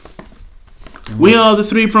We are the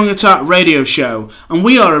Three Prong Attack radio show, and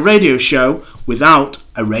we are a radio show without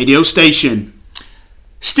a radio station.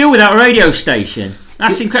 Still without a radio station?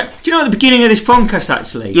 That's incredible. Do you know at the beginning of this podcast,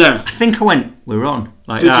 actually? Yeah. I think I went, we're on,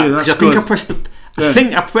 like Did that. you? That's I think good. I pressed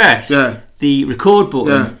I pressed the record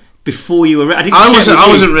button before you were ready. I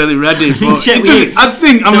wasn't really ready. But I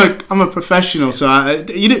think So- I'm a professional, so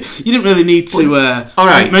you didn't really need to all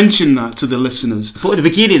right. mention that to the listeners. But at the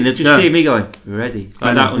beginning, they'll just hear me going, we're ready,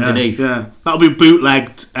 like that underneath. Yeah, that'll be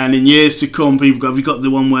bootlegged, and in years to come, have you got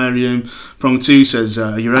the one where Prong 2 says,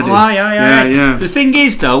 "Are you ready?" Oh, aye. Yeah. The thing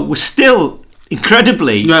is, though, we're still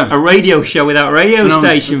incredibly a radio show without a radio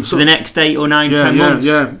station for the next 8 or 9, 10 months.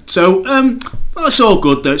 Yeah. So it's all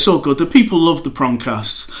good though. It's all good. The people love the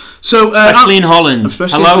Prongcasts. So Especially in Holland. Hello, for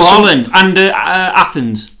Holland, and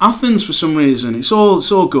Athens. Athens for some reason. It's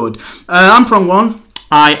all good. I'm Prong 1.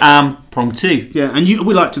 I am Prong 2. Yeah, and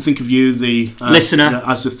we like to think of you, the listener,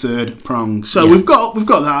 as the third prong. So we've got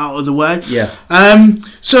that out of the way. Yeah.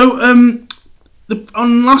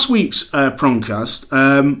 On last week's Prongcast,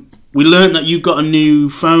 we learned that you got a new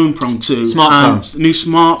phone, Prong 2. Smartphone. New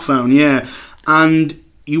smartphone, yeah. And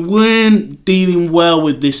you weren't dealing well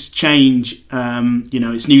with this change.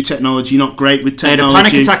 It's new technology. You're not great with technology. I had a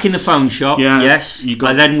panic attack in the phone shop. Yeah, yes.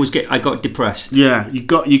 I got depressed. Yeah,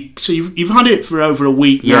 So you've had it for over a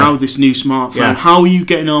week now. This new smartphone. Yeah. How are you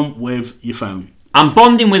getting on with your phone? I'm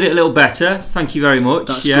bonding with it a little better. Thank you very much.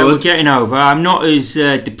 That's good. We're getting over. I'm not as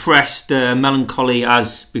depressed, melancholy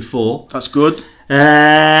as before. That's good.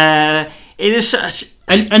 It is such.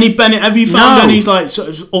 Any Bennett? Have you found any sort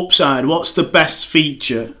of upside? What's the best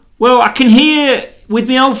feature? Well, I can hear with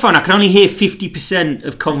my old phone. I can only hear 50%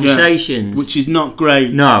 of conversations, which is not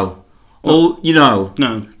great. No. No.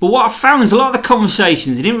 But what I found is a lot of the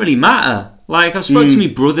conversations, it didn't really matter. Like I spoke to my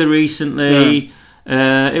brother recently.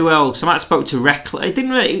 Who else? I might have spoke to Reckless. It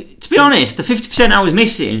didn't really. To be honest, the 50% I was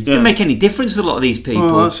missing didn't make any difference with a lot of these people.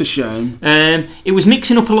 Oh, that's a shame. It was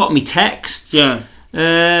mixing up a lot of my texts.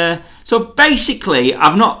 Yeah. So basically, I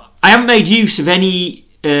haven't made use of any.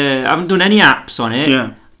 I haven't done any apps on it.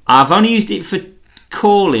 Yeah. I've only used it for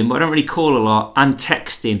calling, but I don't really call a lot, and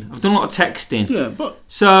texting. I've done a lot of texting. Yeah,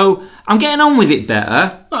 so I'm getting on with it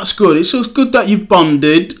better. That's good. It's so good that you've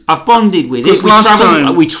bonded. I've bonded with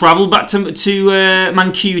it. We travelled back to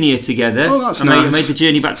Mancunia together. Oh, that's nice. I made the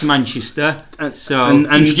journey back to Manchester. And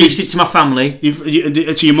introduced it to my family.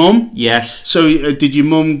 To your mum? Yes. So did your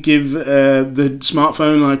mum give the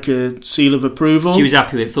smartphone like a seal of approval? She was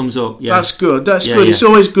happy with it. Thumbs up. Yeah. That's good. That's good. Yeah. It's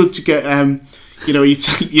always good to get you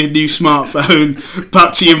take your new smartphone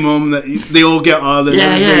back to your mum. That they all get on.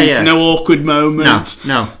 No awkward moments.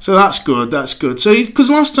 No. So that's good. So because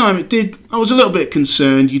last time I was a little bit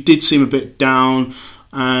concerned. You did seem a bit down,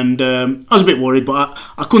 and I was a bit worried, but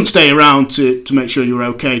I couldn't stay around to make sure you were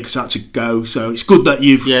okay because I had to go. So it's good that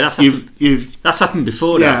you've that's happened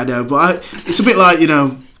before. Yeah, I know, but it's a bit like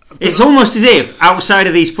It's almost as if outside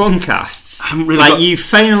of these podcasts, you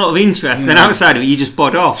feign a lot of interest, then outside of it you just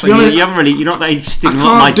bod off. And honest, you're not that interested in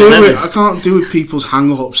what my dilemmas. I can't do with people's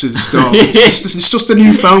hang-ups and stuff. It's just a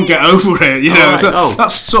new phone. Get over it.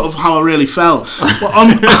 That's sort of how I really felt. But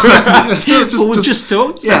just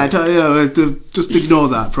talked. Yeah, just ignore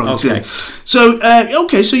that. Probably. Okay.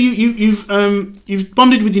 So you've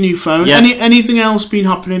bonded with your new phone. Yeah. Anything else been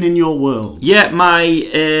happening in your world? Yeah,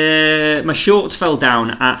 my shorts fell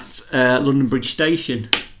down at London Bridge Station.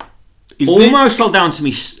 Almost fell down to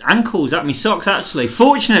my ankles, at my socks. Actually,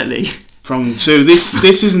 fortunately. Prong 2.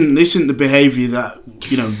 This isn't the behaviour that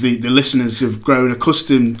the listeners have grown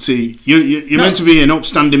accustomed to. You're meant to be an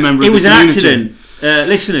upstanding member of the community. It was an accident,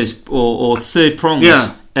 listeners or third prongs.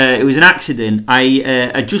 Yeah. It was an accident.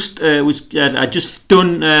 I just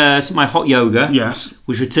done my hot yoga. Yes.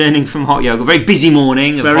 Was returning from hot yoga. Very busy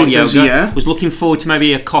morning of hot busy, yoga. Yeah. Was looking forward to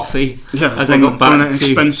maybe a coffee. Yeah. As I got back an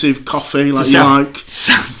expensive coffee like you like.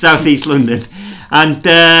 Southeast London, and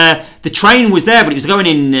the train was there, but it was going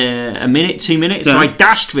in a minute, 2 minutes. Yeah. So I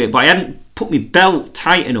dashed for it, but I hadn't put my belt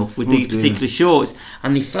tight enough with these particular shorts,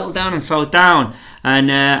 and they fell down.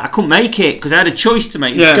 And I couldn't make it because I had a choice to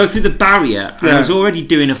make. Go through the barrier, and I was already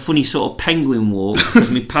doing a funny sort of penguin walk because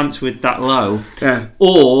my pants were that low. Yeah.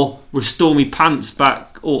 Or restore my pants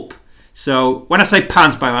back up. So when I say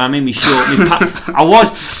pants, by the way, I mean my short. I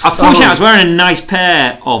was wearing a nice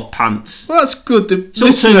pair of pants. Well, that's good. It's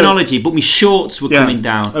all terminology, but my shorts were coming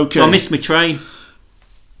down. Okay. So I missed my train.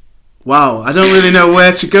 Wow, I don't really know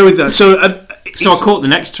where to go with that. So I caught the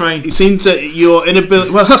next train. It seems that your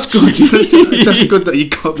inability. Well, that's good. That's good that you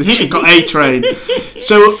got a train.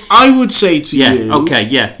 So I would say to you, okay,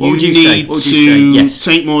 yeah. What would you say? You need to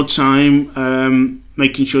take more time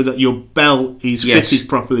making sure that your belt is fitted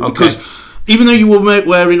properly, because even though you were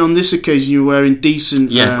wearing on this occasion, you were wearing decent,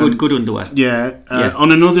 good underwear.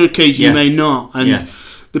 On another occasion you may not, and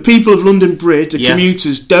the people of London Bridge, the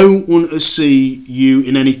commuters, don't want to see you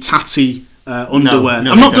in any tatty underwear.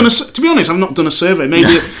 No, I'm not done to be honest, I've not done a survey.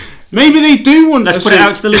 Maybe they do want. Let's put it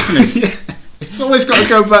out to the listeners. It's always got to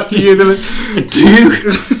go back to you.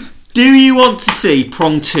 Do you want to see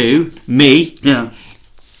prong 2, me? Yeah.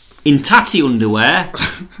 In tatty underwear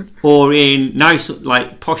or in nice,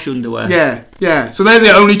 like, posh underwear? Yeah. So they're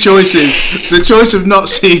the only choices. The choice of not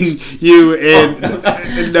seeing you in...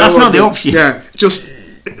 That's not the option. Yeah, just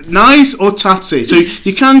nice or tatty. So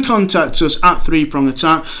you can contact us at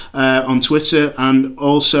 3prongattack on Twitter, and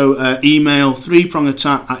also email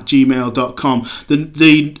 3prongattack@gmail.com.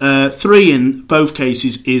 The 3 in both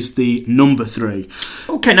cases is the number 3.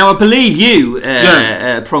 Okay, now I believe you,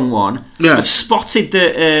 Prong 1, have spotted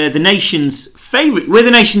the nation's favourite. We're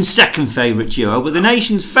the nation's second favourite duo, but the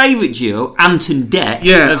nation's favourite duo, Ant and Dec,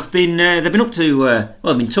 have been they've been up to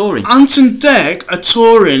they've been touring. Ant and Dec are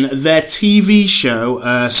touring their TV show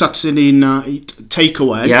Saturday Night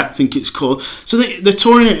Takeaway, I think it's called. So they're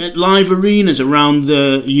touring it at live arenas around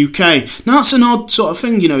the UK. Now that's an odd sort of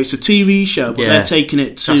thing, it's a TV show, but they're taking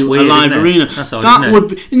it to a live arena. That's odd, that would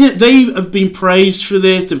be, they have been praised for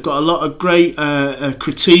this. They've got a lot of great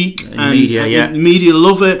critique and media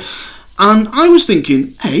love it. And I was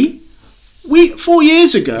thinking, hey, 4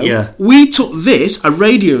 years ago, we took this, a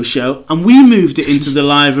radio show, and we moved it into the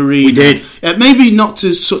live arena. We did. Maybe not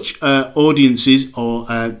to such audiences or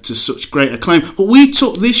to such great acclaim, but we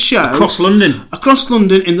took this show... Across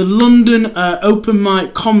London in the London open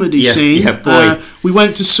mic comedy scene. Yeah, boy. We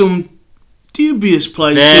went to some dubious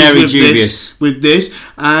places with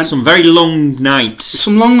this. And some very long nights.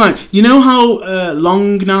 You know how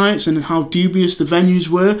long nights and how dubious the venues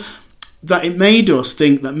were? That it made us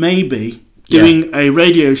think that maybe doing a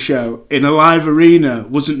radio show in a live arena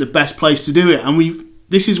wasn't the best place to do it, and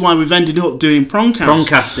this is why we've ended up doing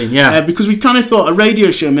prongcasting, because we kind of thought a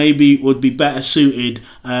radio show maybe would be better suited,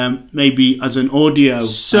 maybe as an audio.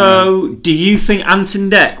 So, do you think Ant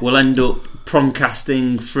and Dec will end up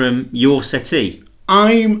prongcasting from your settee?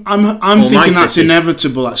 I'm thinking that's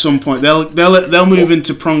inevitable at some point. They'll move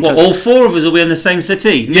into prongcast. All 4 of us will be on the same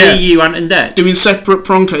settee. Me, you, Ant and Dec. Doing separate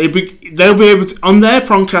prongcast. They'll be able to, on their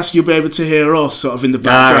prongcast, you'll be able to hear us sort of in the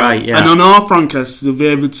background. And on our prongcast, you'll be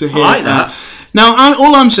able to hear. I like that. Now,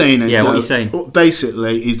 all I'm saying is, what are you saying?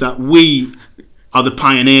 Basically, is that we are the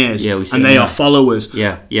pioneers, and they are followers.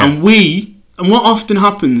 And what often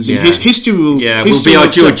happens in history will be our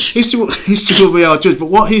judge. History will be our judge. But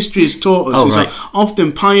what history has taught us is that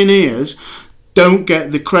often pioneers don't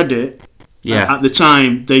get the credit at the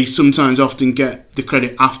time. They sometimes often get the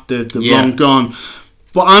credit after they've long gone.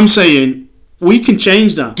 But I'm saying we can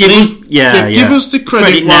change that. Give us the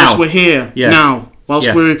credit whilst we're here now.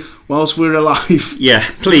 Whilst we're alive. Yeah,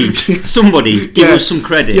 please. Somebody give us some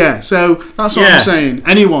credit. Yeah, so that's what I'm saying.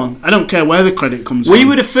 Anyone. I don't care where the credit comes from. We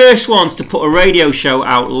were the first ones to put a radio show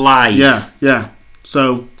out live. Yeah.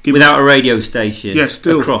 So without a radio station. Yeah,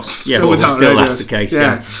 still. Across. Still that's the case.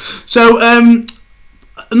 Yeah. So,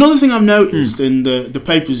 another thing I've noticed in the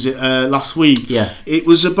papers last week, it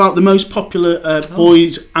was about the most popular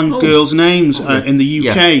boys and girls' names in the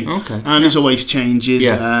UK, and it always changes.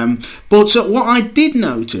 But what I did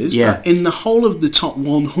notice that in the whole of the top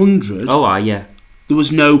 100, there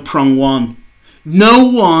was no Prong 1. No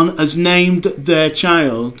one has named their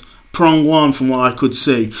child Prong 1, from what I could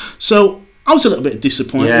see. So I was a little bit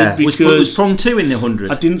disappointed because was Prong 2 in the 100?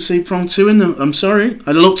 I didn't see Prong 2 in the... I'm sorry.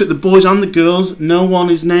 I looked at the boys and the girls. No one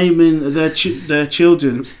is naming their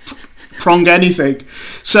children Prong anything.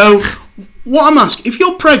 So what I'm asking, if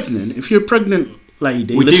you're a pregnant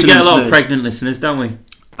lady... We do get a lot of pregnant listeners, don't we?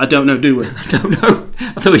 I don't know, do we? I don't know.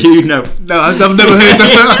 I thought you'd know. No, I've never heard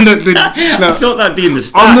that. I thought that'd be in the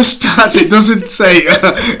stats. On the stats, it doesn't say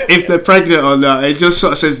if they're pregnant or not. It just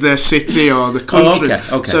sort of says their city or the country.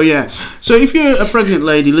 Okay. So, So if you're a pregnant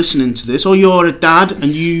lady listening to this, or you're a dad and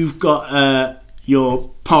you've got your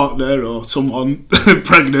partner or someone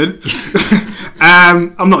pregnant,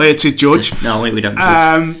 I'm not here to judge. No, we don't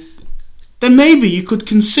judge. Then maybe you could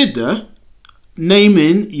consider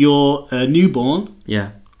naming your newborn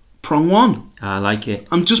Prong 1. I like it.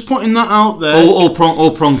 I'm just putting that out there. Or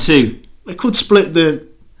Prong 2. They could split the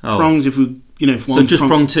prongs if we, if one. So just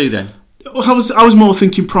Prong 2 then. I was more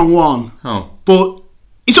thinking Prong 1. Oh, but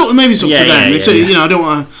maybe it's up to them. I don't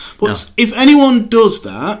want to. But if anyone does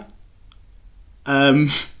that,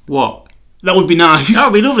 what? That would be nice.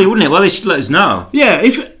 That would be lovely, wouldn't it? Well, they should let us know. Yeah,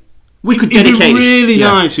 if we could dedicate. It'd be really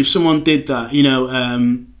nice if someone did that.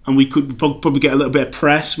 and we could probably get a little bit of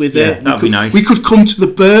press with it. That'd be nice. We could come to the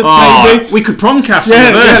birth, maybe. We could promcast from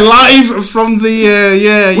the birth. Live from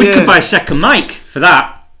the We could buy a second mic for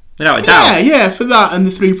that, without a doubt. Yeah, for that and the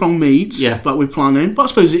 3-prong meets that we're planning. But I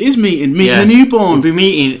suppose it is meeting a newborn. We'll be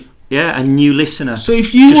meeting a new listener. So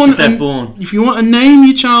if you want born. If you want to name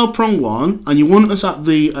your child prong 1 and you want us at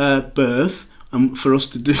the birth and for us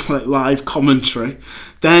to do like live commentary,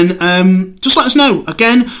 then just let us know.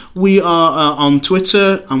 Again, we are on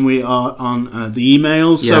Twitter and we are on the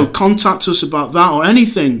email, so contact us about that or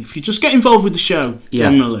anything. If you just get involved with the show,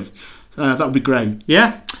 generally, that would be great.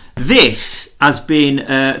 Yeah. This has been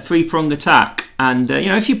a 3-prong attack, and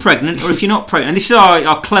if you're pregnant or if you're not pregnant, and this is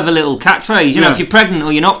our clever little catchphrase. If you're pregnant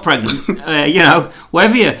or you're not pregnant,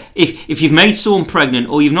 whatever if you've made someone pregnant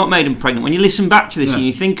or you've not made them pregnant, when you listen back to this and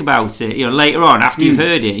you think about it, later on after you've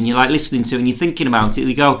heard it and you're like listening to it and you're thinking about it,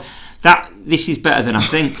 you go, this is better than I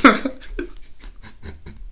think.